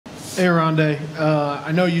Hey, Rondé.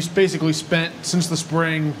 I know you basically spent, since the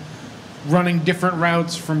spring, running different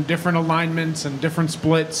routes from different alignments and different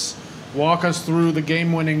splits. Walk us through the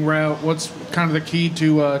game-winning route. What's kind of the key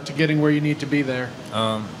to getting where you need to be there?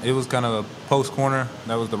 It was kind of a post corner.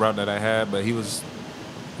 That was the route that I had, but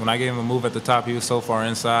when I gave him a move at the top, he was so far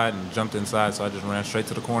inside and jumped inside, so I just ran straight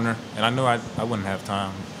to the corner. And I knew I wouldn't have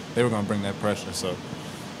time. They were going to bring that pressure, so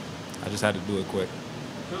I just had to do it quick.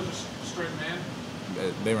 It was just straight man?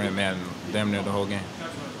 They ran man damn near the whole game.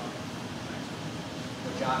 That's what I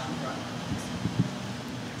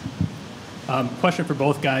thought. Thanks. Question for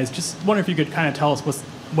both guys. Just wonder if you could kind of tell us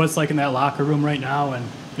what it's like in that locker room right now, and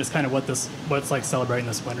just kind of what it's like celebrating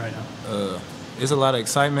this win right now. It's a lot of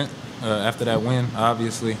excitement after that win.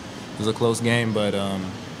 Obviously, it was a close game, but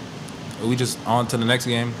we just on to the next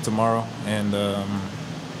game tomorrow, and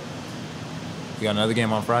we got another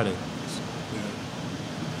game on Friday.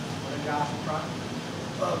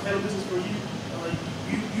 Caleb, this is for you.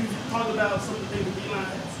 You talked about some of the things the D-line,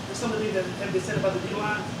 some of the things that have been said about the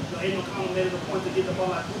D-line. Aiden O'Connell made it a point to get the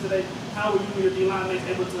ball out today. How were you and your D-line mates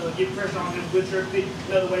able to get pressure on him with your feet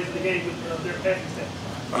in other ways in the game with their passing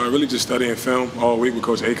stats? Really just studying film all week with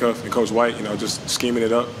Coach Acuff and Coach White, just scheming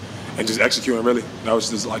it up and just executing, really. That was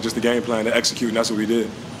just the game plan to execute, and that's what we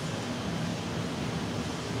did.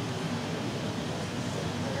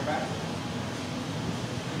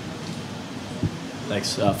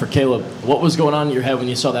 Thanks. For Caleb, what was going on in your head when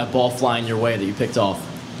you saw that ball flying your way that you picked off?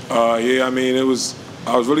 I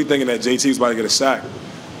was really thinking that JT was about to get a sack.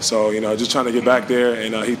 So, just trying to get back there,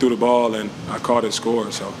 and he threw the ball, and I caught it,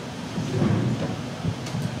 scored, so.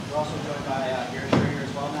 We're also joined by Gary Schrager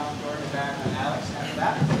as well now, Jordan back, and Alex after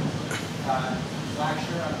that. Black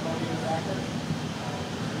shirt on podium back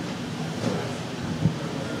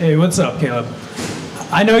there. Hey, what's up, Caleb?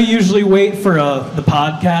 I know you usually wait for the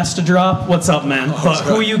podcast to drop. What's up, man? But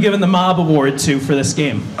who are you giving the Mob Award to for this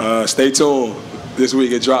game? Stay tuned. This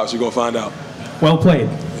week it drops. You're going to find out. Well played.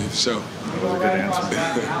 Yeah, for sure. That was a good answer.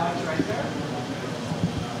 Alex right there.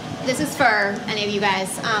 This is for any of you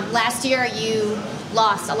guys. Last year you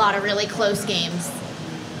lost a lot of really close games.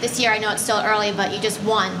 This year I know it's still early, but you just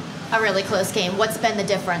won a really close game. What's been the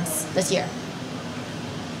difference this year?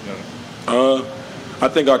 I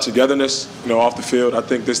think our togetherness, off the field. I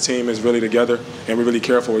think this team is really together, and we really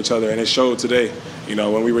care for each other. And it showed today.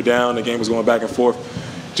 When we were down, the game was going back and forth,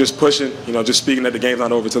 just pushing. Just speaking that the game's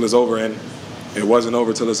not over till it's over, and it wasn't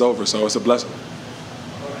over till it's over. So it's a blessing.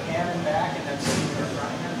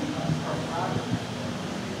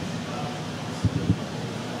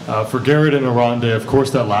 For Garrett and Rondé, of course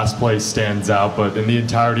that last play stands out, but in the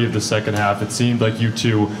entirety of the second half, it seemed like you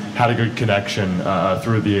two had a good connection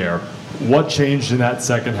through the air. What changed in that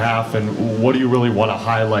second half, and what do you really want to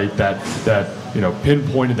highlight that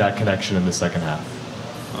pinpointed that connection in the second half?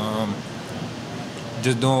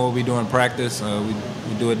 Just doing what we do in practice. We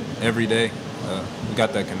do it every day. We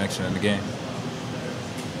got that connection in the game.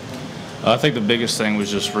 I think the biggest thing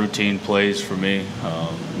was just routine plays for me. I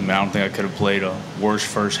don't think I could have played a worse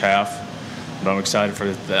first half, but I'm excited for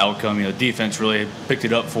the outcome. Defense really picked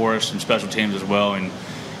it up for us, and special teams as well. And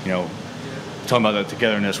talking about that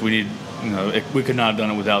togetherness, we could not have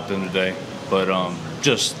done it without them today. But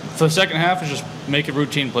just for the second half, is just making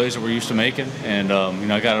routine plays that we're used to making. And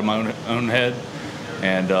I got in my own head,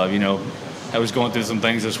 and I was going through some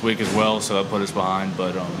things this week as well, so that put us behind.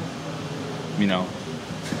 But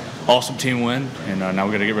awesome team win, and now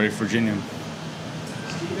we got to get ready for Virginia.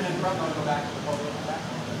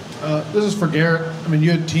 This is for Garrett.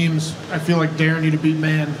 You had teams, I feel like, daring you to beat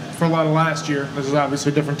man for a lot of last year. This is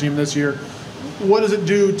obviously a different team this year. What does it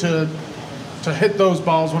do to hit those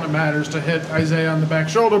balls when it matters, to hit Isaiah on the back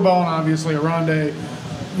shoulder ball, and obviously Rondé,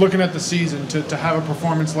 looking at the season, to have a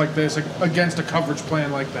performance like this against a coverage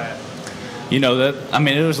plan like that? It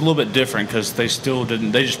was a little bit different because they still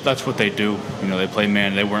didn't. That's what they do. They play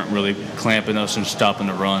man. They weren't really clamping us and stopping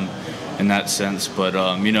the run in that sense. But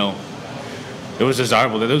it was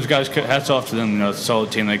desirable. Those guys, hats off to them. It's a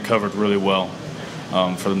solid team. They covered really well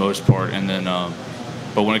for the most part. And then,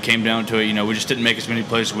 but when it came down to it, we just didn't make as many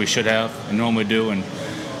plays as we should have and normally do. And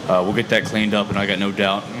we'll get that cleaned up. And I got no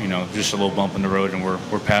doubt. Just a little bump in the road, and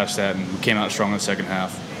we're past that. And we came out strong in the second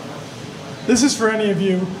half. This is for any of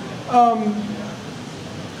you.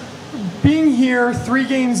 Being here, 3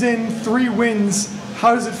 games in, 3 wins,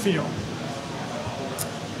 how does it feel?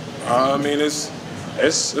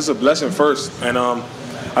 It's a blessing first, and I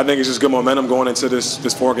think it's just good momentum going into this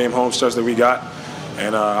 4-game home stretch that we got.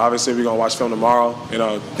 And obviously we're gonna watch film tomorrow.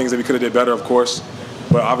 Things that we could have did better, of course,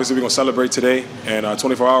 but obviously we're gonna celebrate today. And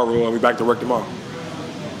 24-hour rule, and we're back to work tomorrow. Go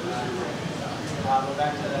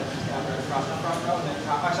back to the across the front row, and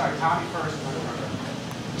then sorry. Tommy first. And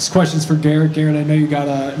then This question's for Garrett. Garrett, I know you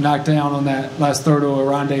got knocked down on that last throw to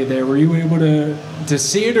Aronde there. Were you able to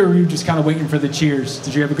see it, or were you just kind of waiting for the cheers?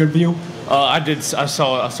 Did you have a good view? I did. I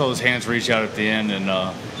saw his hands reach out at the end, and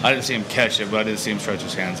I didn't see him catch it, but I did see him stretch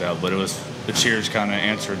his hands out. But it was the cheers kind of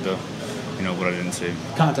answered the, what I didn't see.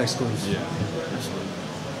 Context clues. Yeah.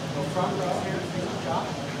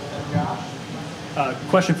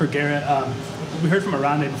 Question for Garrett. We heard from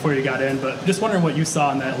Aronde before you got in, but just wondering what you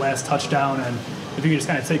saw in that last touchdown, and if you could just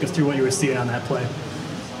kind of take us through what you were seeing on that play.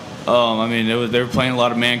 I mean, they were playing a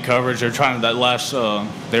lot of man coverage. They were trying that last. They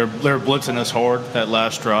were blitzing us hard that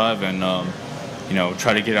last drive, and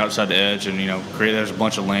try to get outside the edge, and create. There's a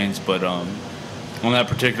bunch of lanes, but on that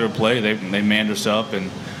particular play, they manned us up,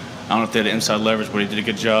 and I don't know if they had inside leverage, but he did a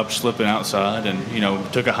good job slipping outside,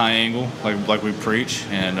 and took a high angle like we preach,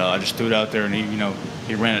 and I just threw it out there, and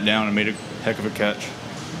he ran it down and made a heck of a catch.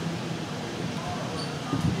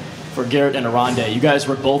 For Garrett and Aronde, you guys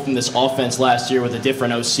were both in this offense last year with a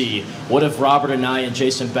different OC. What have Robert Anai and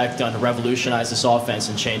Jason Beck done to revolutionize this offense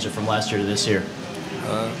and change it from last year to this year?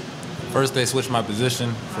 First, they switched my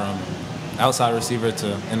position from outside receiver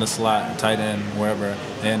to in the slot, tight end, wherever,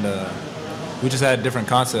 and we just had different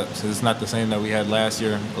concepts. It's not the same that we had last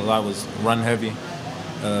year. A lot was run heavy.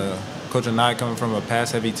 Coach Anai, coming from a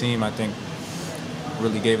pass heavy team, I think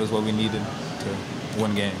really gave us what we needed to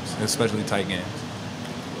win games, especially tight games.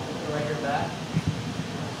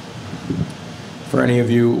 For any of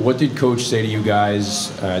you, what did Coach say to you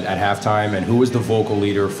guys at halftime, and who was the vocal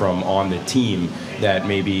leader from on the team that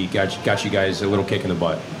maybe got you guys a little kick in the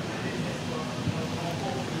butt?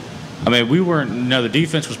 I mean, we weren't. No, the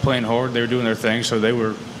defense was playing hard. They were doing their thing, so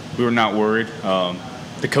we were not worried.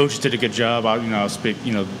 The coaches did a good job. I'll speak.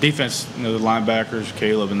 Defense. The linebackers,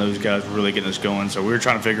 Caleb, and those guys were really getting us going. So we were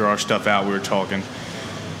trying to figure our stuff out. We were talking,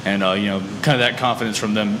 and kind of that confidence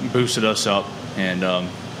from them boosted us up. And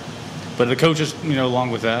but the coaches,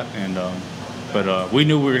 along with that, and but we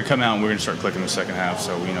knew we were going to come out and we were going to start clicking in the second half.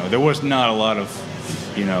 So there was not a lot of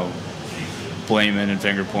blaming and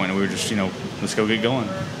finger pointing. We were just let's go get going.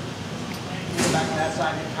 Back to that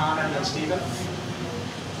side, Connor and then Steven.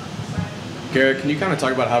 Garrett, can you kind of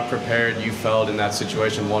talk about how prepared you felt in that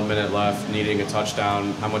situation, 1 minute left, needing a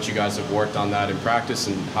touchdown, how much you guys have worked on that in practice,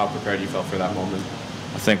 and how prepared you felt for that moment?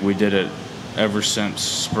 I think we did it ever since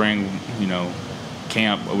spring,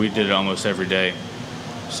 camp. We did it almost every day.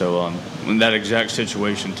 So in that exact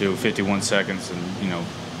situation too, 51 seconds, and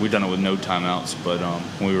we've done it with no timeouts. But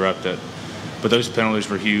when we wrapped it, but those penalties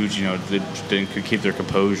were huge. They didn't keep their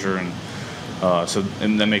composure, and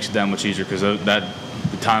and that makes it that much easier because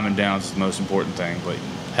the time and downs is the most important thing. But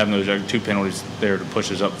having those two penalties there to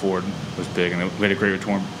push us up forward was big, and we had a great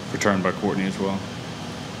return by Courtney as well.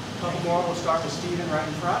 A couple more. We'll start with Steven right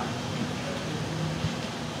in front.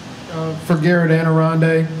 For Garrett and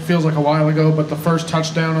Aronde, feels like a while ago, but the first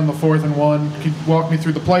touchdown on the 4th and 1. Could you walk me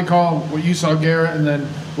through the play call, what you saw, Garrett, and then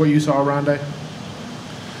what you saw, Aronde?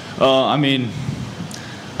 I mean,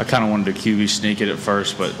 I kind of wanted to QB sneak it at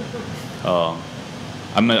first, but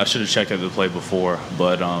I should have checked out the play before.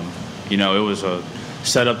 But it was a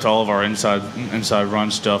setup to all of our inside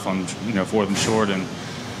run stuff on 4th and short, and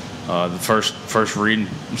the first read,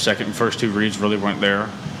 first two reads really weren't there,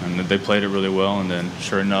 and they played it really well. And then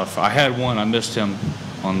sure enough, I had one. I missed him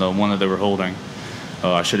on the one that they were holding.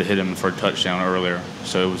 I should have hit him for a touchdown earlier.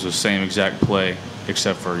 So it was the same exact play,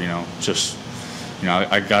 except for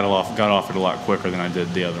I got off it a lot quicker than I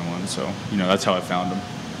did the other one. So that's how I found him.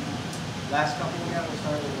 Last couple we have, we'll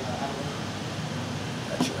start with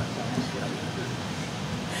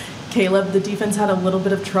Caleb, the defense had a little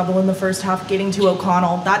bit of trouble in the first half getting to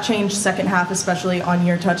O'Connell. That changed second half, especially on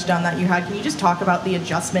your touchdown that you had. Can you just talk about the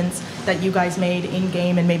adjustments that you guys made in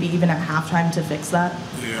game and maybe even at halftime to fix that?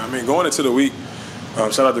 Yeah, I mean, going into the week,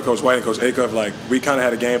 shout out to Coach White and Coach Acuff, we kind of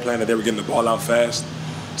had a game plan that they were getting the ball out fast.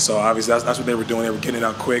 So obviously that's what they were doing. They were getting it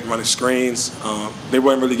out quick, running screens. They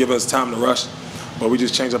weren't really giving us time to rush, but we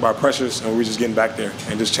just changed up our pressures and we were just getting back there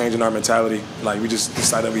and just changing our mentality. We just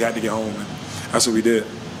decided we had to get home, and that's what we did.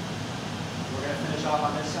 We're going to finish off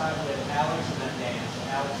on this side with Alex and then Dan. So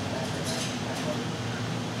Alex and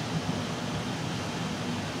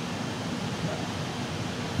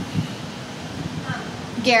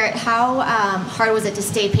then Garrett, how hard was it to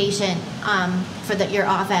stay patient for your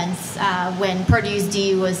offense when Purdue's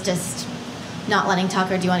D was just not letting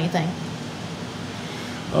Tucker do anything?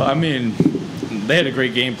 I mean, they had a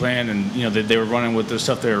great game plan, and they were running with the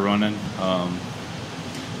stuff they were running.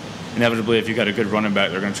 Inevitably, if you got a good running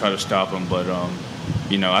back, they're going to try to stop them. But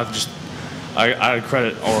I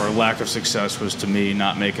credit our lack of success was to me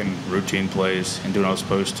not making routine plays and doing what I was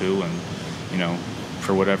supposed to, and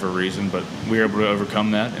for whatever reason, but we were able to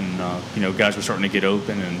overcome that, and guys were starting to get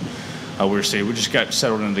open, and we just got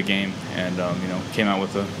settled into the game, and came out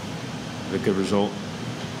with a good result.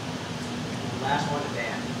 Last one to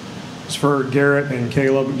Dan. It's for Garrett and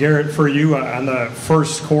Caleb. Garrett, for you, on the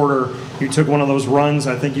first quarter, you took one of those runs.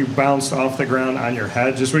 I think you bounced off the ground on your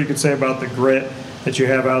head. Just what you could say about the grit that you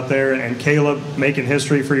have out there. And Caleb, making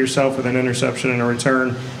history for yourself with an interception and a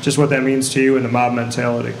return, just what that means to you and the mob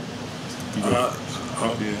mentality. I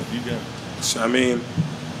mean,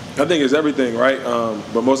 I think it's everything, right?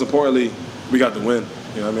 But most importantly, we got the win.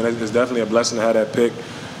 You know, I mean, it's definitely a blessing to have that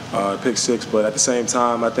pick six. But at the same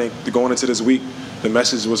time, I think going into this week, the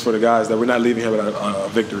message was for the guys that we're not leaving here without a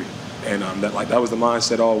victory, and that was the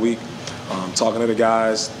mindset all week. Talking to the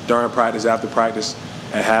guys during practice, after practice,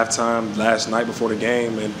 at halftime, last night before the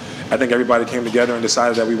game, and I think everybody came together and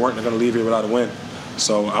decided that we weren't going to leave here without a win.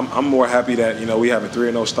 So I'm more happy that we have a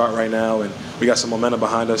 3-0 start right now, and we got some momentum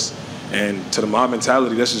behind us. And to the mob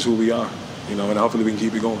mentality, this is who we are, and hopefully we can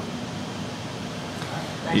keep it going.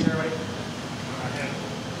 Thanks, everybody.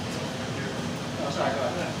 Oh, sorry, go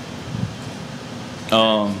ahead.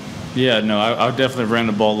 I definitely ran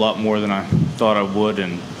the ball a lot more than I thought I would,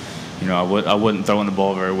 and I wasn't throwing the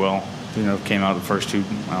ball very well. Came out the first two,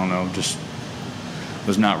 just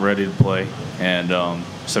was not ready to play, and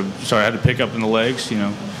so I had to pick up in the legs,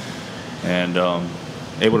 and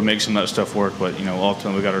able to make some of that stuff work. But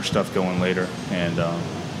ultimately we got our stuff going later, and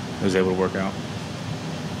it was able to work out.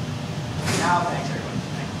 Now, thanks, everybody.